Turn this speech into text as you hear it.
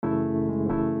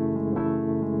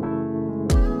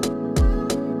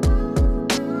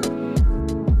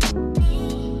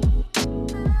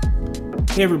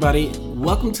Hey everybody,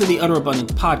 welcome to the Utter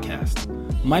Abundance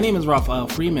Podcast. My name is Raphael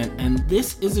Freeman, and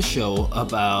this is a show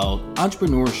about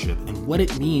entrepreneurship and what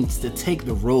it means to take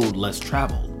the road less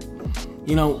traveled.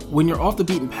 You know, when you're off the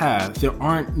beaten path, there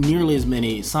aren't nearly as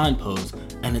many signposts,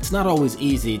 and it's not always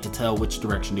easy to tell which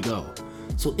direction to go.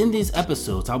 So in these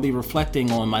episodes, I'll be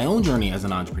reflecting on my own journey as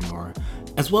an entrepreneur,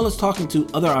 as well as talking to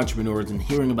other entrepreneurs and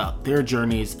hearing about their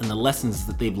journeys and the lessons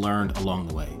that they've learned along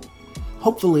the way.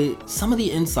 Hopefully, some of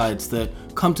the insights that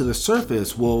come to the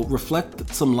surface will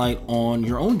reflect some light on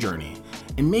your own journey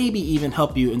and maybe even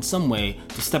help you in some way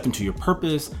to step into your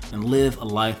purpose and live a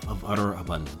life of utter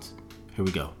abundance. Here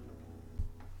we go.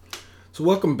 So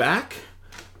welcome back.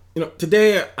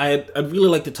 Today I'd really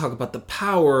like to talk about the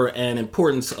power and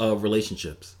importance of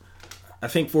relationships. I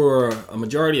think for a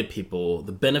majority of people,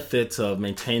 the benefits of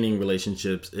maintaining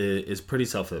relationships is pretty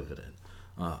self-evident.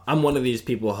 I'm one of these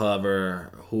people,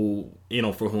 however, who,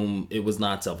 for whom it was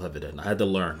not self-evident. I had to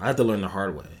learn the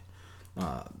hard way.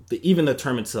 Even the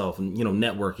term itself,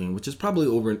 networking, which is probably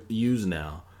overused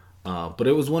now, but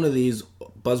it was one of these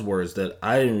buzzwords that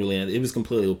it was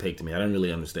completely opaque to me. I didn't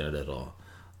really understand it at all.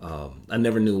 I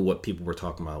never knew what people were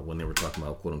talking about when they were talking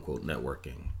about quote unquote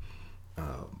networking.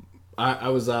 I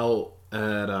was out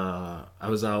at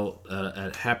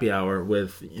happy hour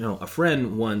with, a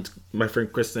friend once, my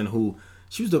friend Kristen, who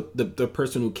she was the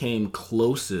person who came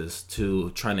closest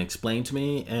to trying to explain to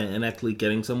me and actually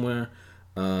getting somewhere.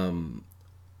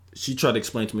 She tried to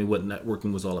explain to me what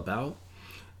networking was all about.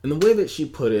 And the way that she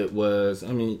put it was,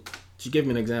 she gave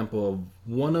me an example of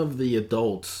one of the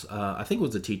adults, I think it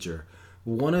was a teacher,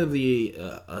 one of the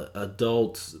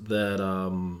adults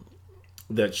that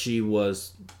she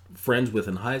was friends with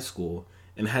in high school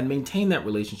and had maintained that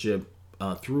relationship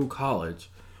through college.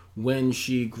 When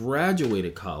she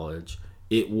graduated college,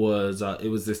 it was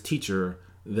this teacher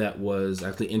that was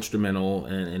actually instrumental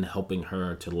in helping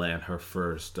her to land her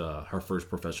first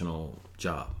professional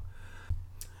job.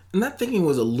 And that thinking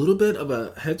was a little bit of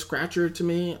a head scratcher to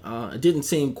me. It didn't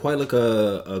seem quite like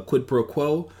a quid pro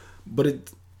quo, but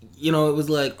it was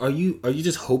like, are you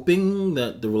just hoping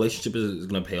that the relationship is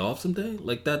going to pay off someday?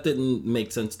 Like, that didn't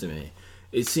make sense to me.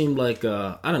 It seemed like,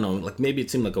 maybe it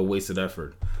seemed like a wasted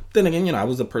effort. Then again, I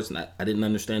was a person, I didn't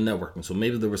understand networking, so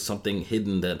maybe there was something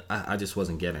hidden that I just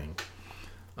wasn't getting.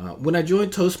 When I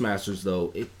joined Toastmasters,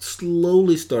 though,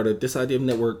 this idea of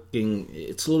networking,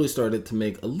 it slowly started to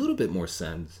make a little bit more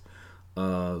sense.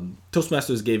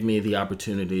 Toastmasters gave me the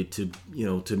opportunity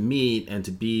to meet and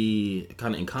to be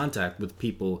kind of in contact with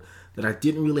people that I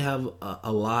didn't really have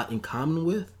a lot in common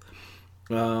with.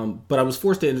 But I was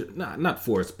forced to, not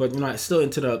forced, but I still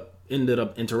ended up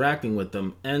interacting with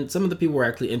them, and some of the people were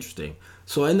actually interesting.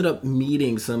 So I ended up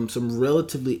meeting some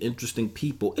relatively interesting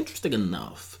people, interesting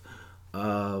enough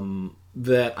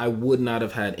that I would not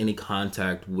have had any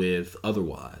contact with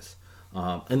otherwise.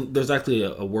 And there's actually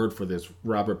a word for this.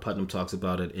 Robert Putnam talks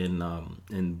about it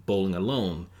in Bowling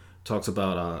Alone. Talks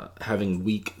about having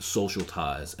weak social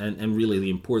ties and really the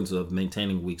importance of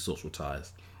maintaining weak social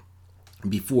ties.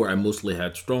 Before, I mostly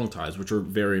had strong ties, which are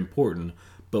very important,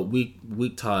 but weak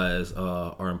ties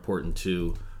are important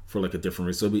too for like a different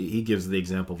reason. So he gives the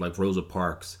example of like Rosa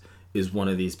Parks is one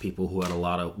of these people who had a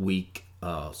lot of weak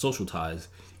social ties,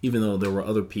 even though there were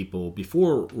other people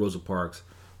before Rosa Parks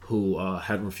who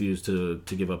had refused to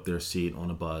give up their seat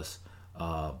on a bus,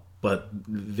 but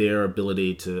their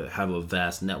ability to have a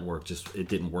vast network it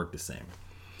didn't work the same.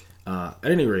 At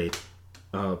any rate,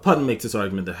 Putnam makes this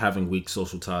argument that having weak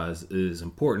social ties is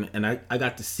important, and I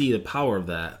got to see the power of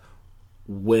that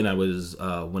when I was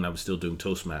still doing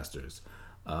Toastmasters,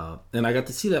 and I got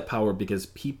to see that power because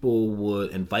people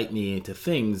would invite me into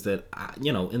things that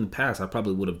in the past I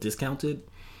probably would have discounted,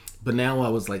 but now I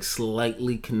was like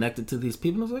slightly connected to these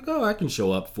people. And I was like, oh, I can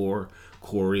show up for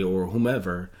Corey or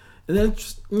whomever, and then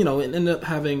just it ended up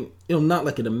having not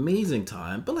like an amazing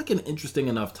time, but like an interesting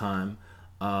enough time.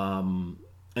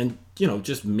 And,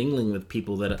 just mingling with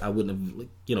people that I wouldn't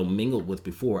have, mingled with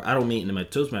before. I don't mean in my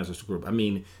Toastmasters group. I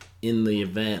mean in the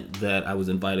event that I was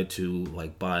invited to,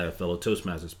 like, by a fellow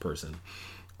Toastmasters person.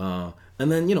 And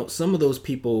then, some of those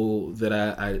people that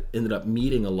I ended up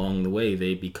meeting along the way,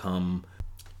 they become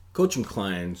coaching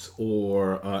clients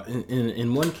or,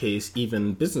 in one case,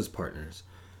 even business partners.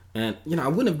 And, I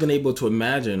wouldn't have been able to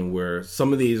imagine where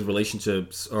some of these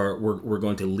relationships were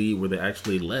going to lead where they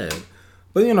actually led.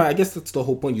 But, I guess that's the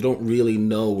whole point. You don't really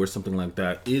know where something like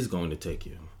that is going to take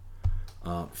you.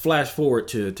 Flash forward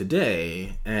to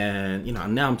today, and,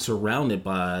 now I'm surrounded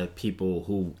by people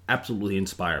who absolutely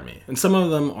inspire me. And some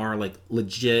of them are, like,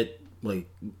 legit, like,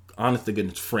 honest to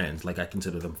goodness friends. Like, I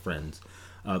consider them friends.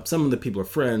 Some of the people are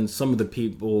friends. Some of the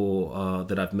people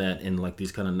that I've met in like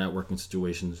these kind of networking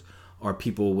situations are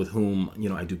people with whom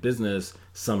I do business.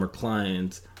 Some are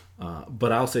clients.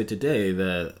 But I'll say today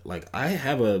that like I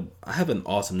have an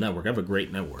awesome network. I have a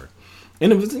great network,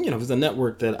 and it was a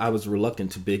network that I was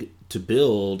reluctant to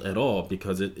build at all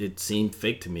because it seemed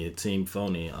fake to me. It seemed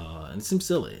phony, and it seemed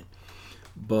silly.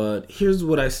 But here's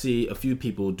what I see a few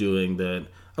people doing that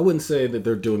I wouldn't say that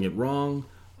they're doing it wrong,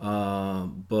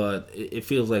 but it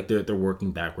feels like they're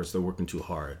working backwards. They're working too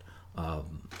hard.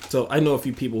 So I know a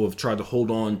few people who have tried to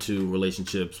hold on to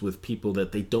relationships with people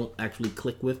that they don't actually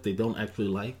click with, they don't actually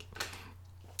like,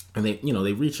 and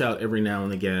they reach out every now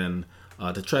and again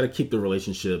to try to keep the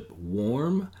relationship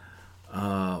warm.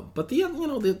 But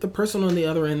the person on the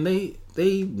other end,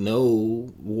 they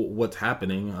know what's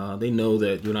happening. They know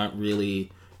that you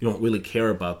don't really care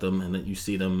about them, and that you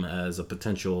see them as a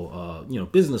potential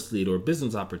business lead or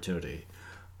business opportunity.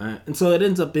 And so it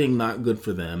ends up being not good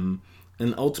for them,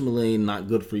 and ultimately not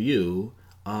good for you.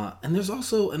 And there's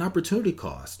also an opportunity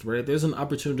cost, right? There's an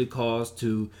opportunity cost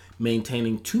to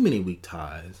maintaining too many weak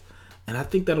ties. And I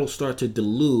think that'll start to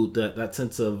dilute that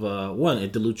sense of, one,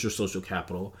 it dilutes your social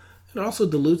capital. It also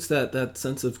dilutes that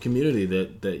sense of community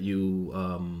that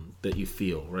you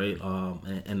feel, right?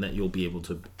 And that you'll be able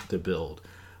to build.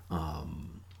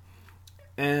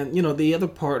 And the other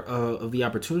part of the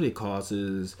opportunity cost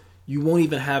is you won't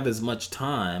even have as much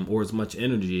time or as much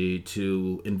energy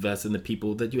to invest in the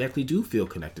people that you actually do feel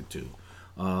connected to.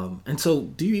 And so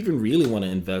do you even really want to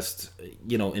invest,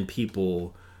 in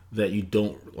people that you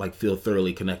don't like feel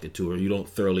thoroughly connected to, or you don't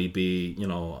thoroughly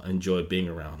enjoy being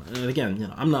around? And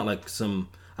again, I'm not like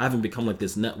I haven't become like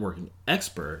this networking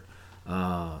expert,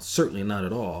 certainly not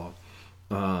at all.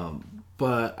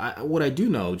 But what I do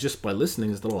know just by listening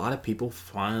is that a lot of people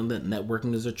find that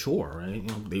networking is a chore,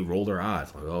 right? They roll their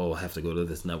eyes like, oh, I have to go to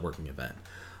this networking event.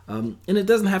 And it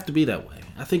doesn't have to be that way.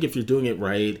 I think if you're doing it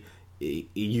right,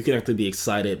 you can actually be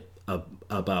excited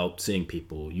about seeing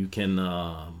people. You can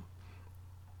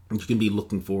be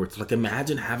looking forward to, like,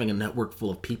 imagine having a network full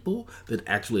of people that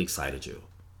actually excited you.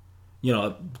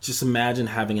 Just imagine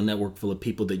having a network full of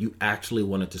people that you actually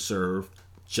wanted to serve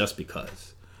just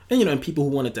because. And people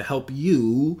who wanted to help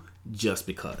you just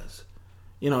because.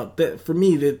 That for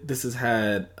me, that this has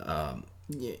had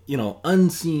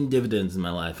unseen dividends in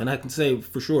my life, and I can say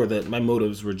for sure that my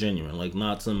motives were genuine, like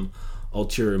not some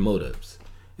ulterior motives.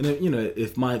 And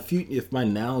if my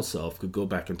now self could go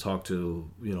back and talk to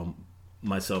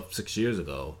myself 6 years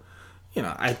ago,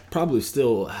 I probably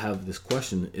still have this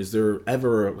question: is there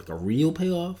ever like a real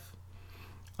payoff?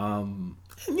 I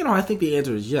think the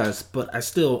answer is yes, but I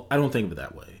don't think of it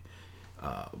that way.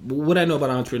 What I know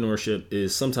about entrepreneurship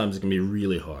is sometimes it can be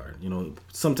really hard.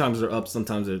 Sometimes they're up,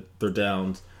 sometimes they're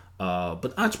downs.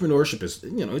 But entrepreneurship is,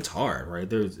 it's hard,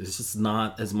 right? It's just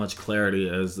not as much clarity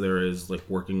as there is like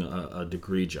working a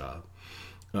degree job.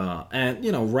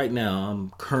 And right now I'm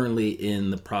currently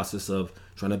in the process of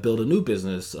trying to build a new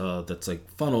business that's like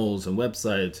funnels and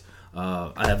websites.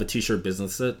 I have a t-shirt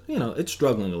business that, it's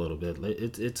struggling a little bit.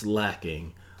 It's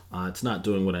lacking. It's not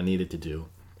doing what I need it to do.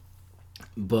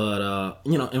 But,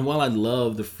 and while I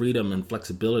love the freedom and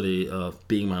flexibility of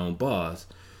being my own boss,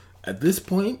 at this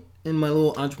point in my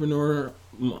little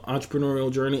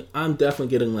entrepreneurial journey, I'm definitely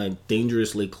getting like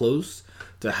dangerously close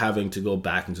to having to go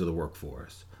back into the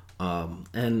workforce.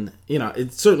 And,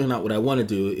 it's certainly not what I want to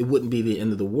do. It wouldn't be the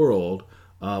end of the world,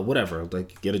 whatever,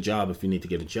 like get a job if you need to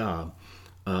get a job.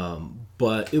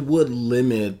 But it would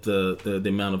limit the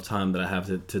amount of time that I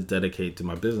have to dedicate to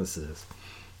my businesses.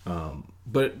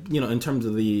 But in terms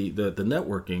of the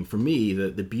networking, for me,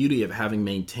 the beauty of having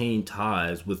maintained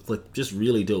ties with like just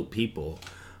really dope people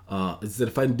is that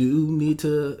if I do need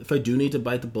to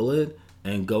bite the bullet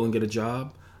and go and get a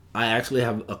job, I actually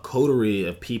have a coterie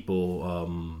of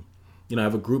people. I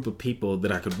have a group of people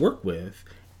that I could work with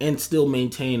and still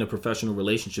maintain a professional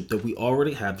relationship that we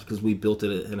already have because we built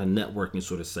it in a networking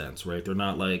sort of sense, right? They're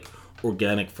not like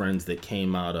organic friends that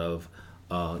came out of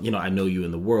I know you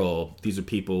in the world. These are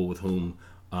people with whom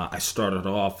I started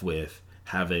off with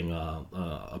having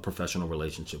a professional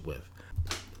relationship with.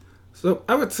 So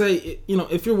I would say,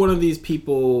 if you're one of these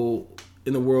people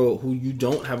in the world who you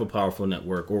don't have a powerful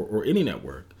network or any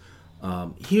network,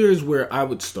 here's where I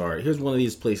would start. Here's one of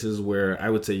these places where I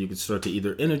would say you could start to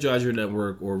either energize your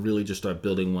network or really just start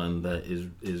building one that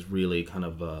is really kind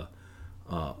of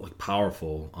like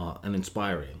powerful and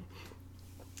inspiring.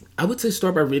 I would say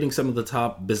start by reading some of the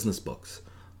top business books.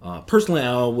 Personally, I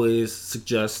always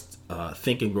suggest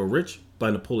Think and Grow Rich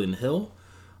by Napoleon Hill,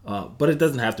 but it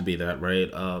doesn't have to be that, right?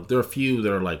 There are a few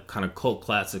that are like kind of cult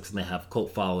classics and they have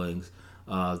cult followings.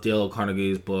 Dale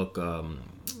Carnegie's book,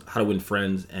 How to Win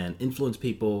Friends and Influence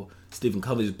People. Stephen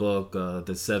Covey's book,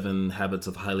 The 7 Habits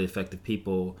of Highly Effective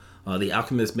People. The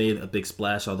Alchemist made a big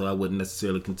splash, although I wouldn't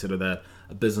necessarily consider that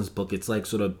a business book. It's like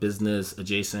sort of business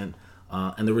adjacent.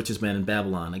 And The Richest Man in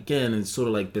Babylon. Again, it's sort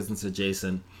of like business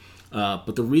adjacent.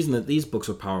 But the reason that these books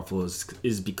are powerful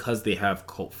is because they have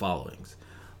cult followings.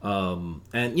 And,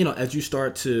 as you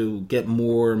start to get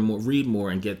more and more, read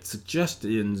more and get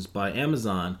suggestions by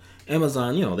Amazon,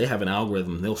 they have an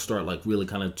algorithm. They'll start like really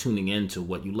kind of tuning into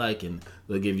what you like, and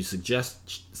they'll give you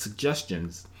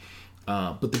suggestions.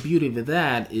 But the beauty of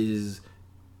that is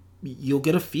you'll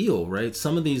get a feel, right?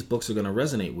 Some of these books are going to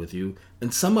resonate with you,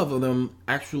 and some of them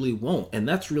actually won't. And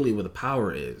that's really where the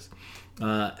power is.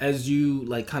 As you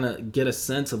like kind of get a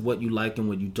sense of what you like and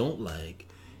what you don't like,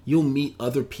 you'll meet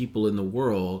other people in the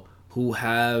world who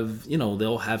have,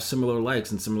 they'll have similar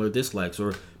likes and similar dislikes,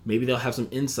 or maybe they'll have some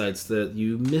insights that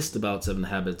you missed about 7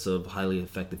 Habits of Highly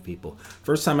Effective People.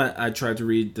 First time I tried to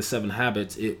read the 7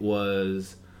 Habits, it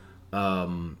was, it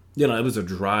was a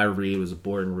dry read, it was a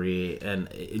boring read, and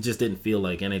it just didn't feel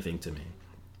like anything to me.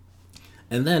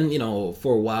 And then,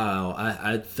 for a while,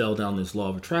 I fell down this law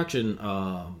of attraction,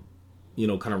 kind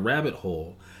of rabbit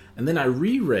hole. And then I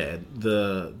reread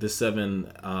the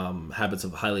 7 Habits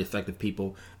of Highly Effective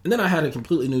People. And then I had a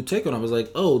completely new take on it. I was like,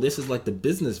 oh, this is like the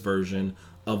business version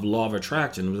of law of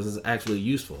attraction. This is actually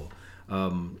useful.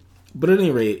 But at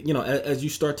any rate, as you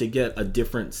start to get a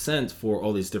different sense for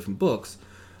all these different books,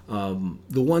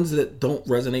 the ones that don't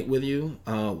resonate with you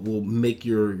will make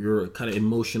your kind of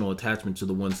emotional attachment to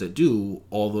the ones that do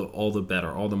all the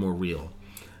better, all the more real.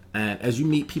 And as you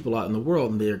meet people out in the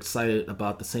world and they're excited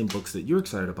about the same books that you're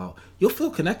excited about, you'll feel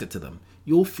connected to them.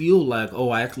 You'll feel like, oh,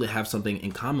 I actually have something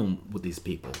in common with these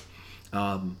people.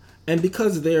 And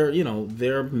because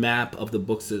their map of the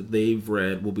books that they've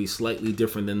read will be slightly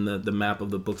different than the map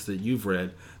of the books that you've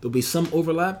read, there'll be some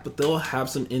overlap, but they'll have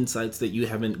some insights that you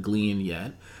haven't gleaned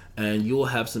yet. And you'll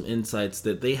have some insights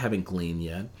that they haven't gleaned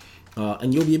yet.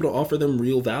 And you'll be able to offer them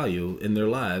real value in their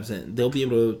lives. And they'll be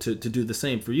able to do the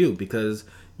same for you, because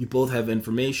you both have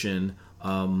information,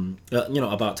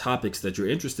 about topics that you're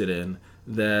interested in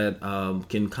that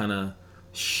can kind of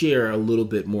share a little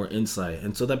bit more insight,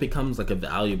 and so that becomes like a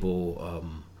valuable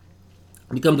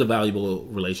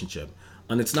relationship.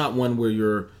 And it's not one where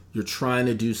you're trying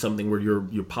to do something where you're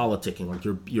politicking, like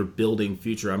you're building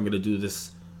future. I'm going to do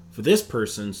this for this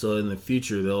person, so in the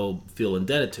future they'll feel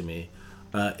indebted to me.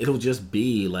 It'll just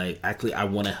be like, actually, I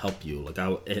want to help you,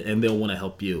 and they'll want to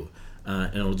help you.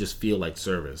 And it'll just feel like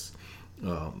service.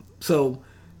 So,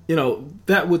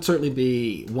 that would certainly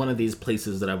be one of these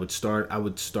places that I would start. I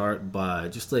would start by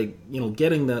just like,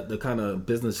 getting the kind of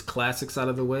business classics out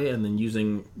of the way, and then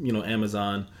using,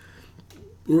 Amazon.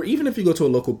 Or even if you go to a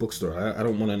local bookstore, I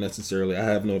don't want to necessarily, I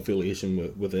have no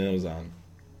affiliation with Amazon.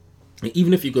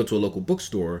 Even if you go to a local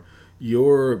bookstore,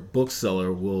 your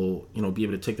bookseller will, be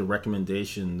able to take the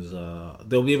recommendations.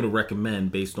 They'll be able to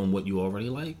recommend based on what you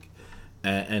already like,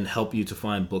 and help you to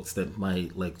find books that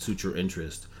might like suit your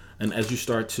interest. And as you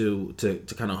start to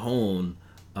kind of hone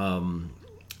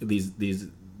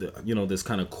this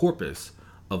kind of corpus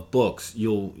of books,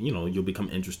 you'll become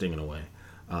interesting in a way.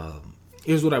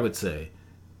 Here's what I would say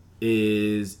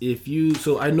is,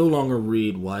 so I no longer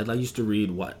read widely. I used to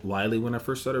read widely when I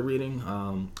first started reading.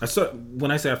 When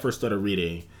I say I first started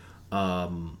reading,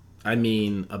 I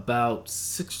mean about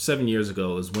 6 or 7 years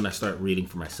ago is when I started reading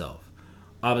for myself.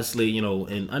 Obviously,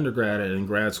 in undergrad and in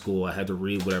grad school, I had to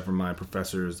read whatever my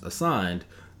professors assigned,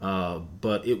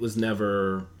 but it was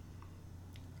never.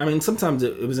 I mean, sometimes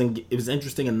it was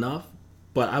interesting enough,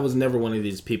 but I was never one of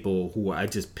these people who I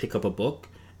just pick up a book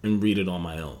and read it on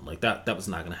my own. Like that was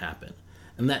not going to happen,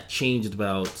 and that changed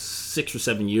about 6 or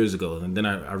 7 years ago. And then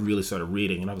I really started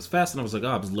reading, and I was fascinated. I was like,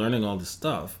 oh, I was learning all this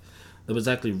stuff that was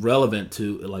actually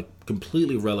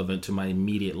completely relevant to my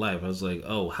immediate life. I was like,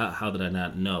 oh, how did I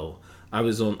not know? I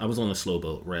was on a slow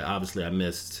boat, right? Obviously, I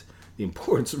missed the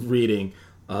importance of reading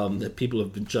that people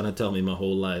have been trying to tell me my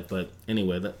whole life. But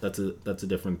anyway, that's a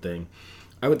different thing.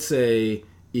 I would say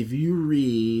if you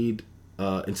read,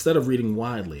 instead of reading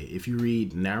widely, if you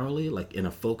read narrowly, like in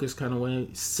a focused kind of way,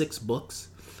 6 books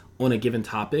on a given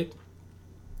topic,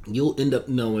 you'll end up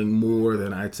knowing more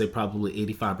than, I'd say, probably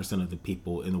 85% of the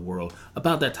people in the world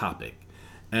about that topic.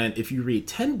 And if you read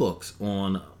 10 books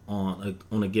on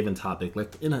a given topic,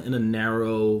 like in a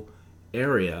narrow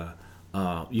area,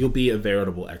 you'll be a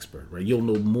veritable expert, right? You'll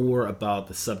know more about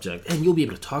the subject, and you'll be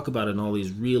able to talk about it in all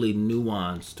these really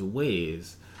nuanced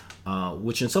ways,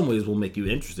 which in some ways will make you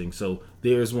interesting. So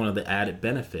there's one of the added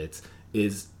benefits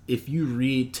is if you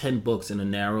read 10 books in a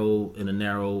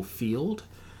narrow field,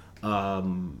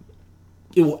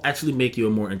 it will actually make you a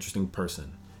more interesting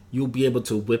person. You'll be able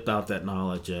to whip out that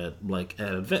knowledge at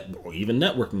event or even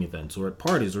networking events or at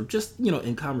parties or just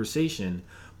in conversation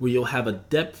where you'll have a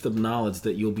depth of knowledge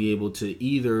that you'll be able to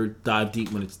either dive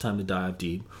deep when it's time to dive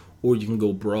deep, or you can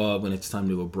go broad when it's time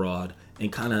to go broad,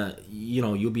 and kind of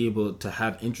you'll be able to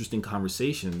have interesting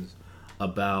conversations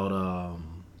about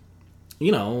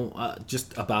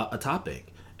just about a topic.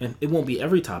 And it won't be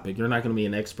every topic. You're not going to be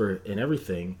an expert in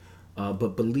everything.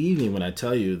 But believe me when I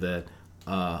tell you that,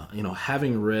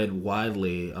 having read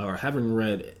widely or having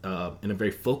read in a very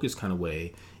focused kind of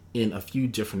way in a few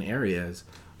different areas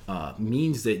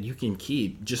means that you can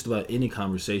keep just about any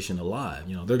conversation alive.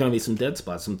 There are going to be some dead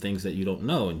spots, some things that you don't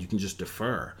know, and you can just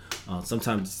defer.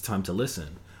 Sometimes it's time to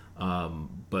listen.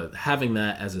 But having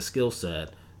that as a skill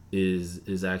set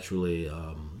is actually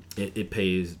it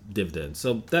pays dividends.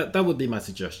 So that would be my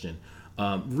suggestion.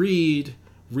 Read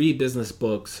business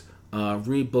books.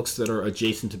 Read books that are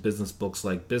adjacent to business books,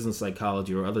 like business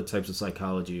psychology or other types of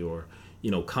psychology, or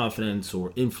confidence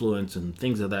or influence and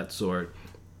things of that sort.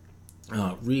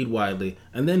 Read widely,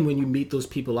 and then when you meet those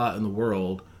people out in the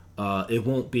world, it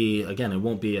won't be a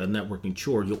networking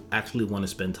chore. You'll actually want to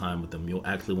spend time with them. You'll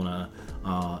actually want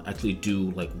to actually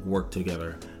do like work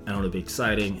together, and it'll be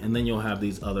exciting. And then you'll have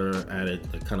these other added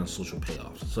kind of social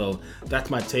payoffs. So that's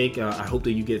my take. I hope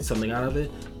that you get something out of it,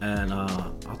 and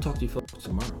I'll talk to you folks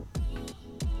tomorrow.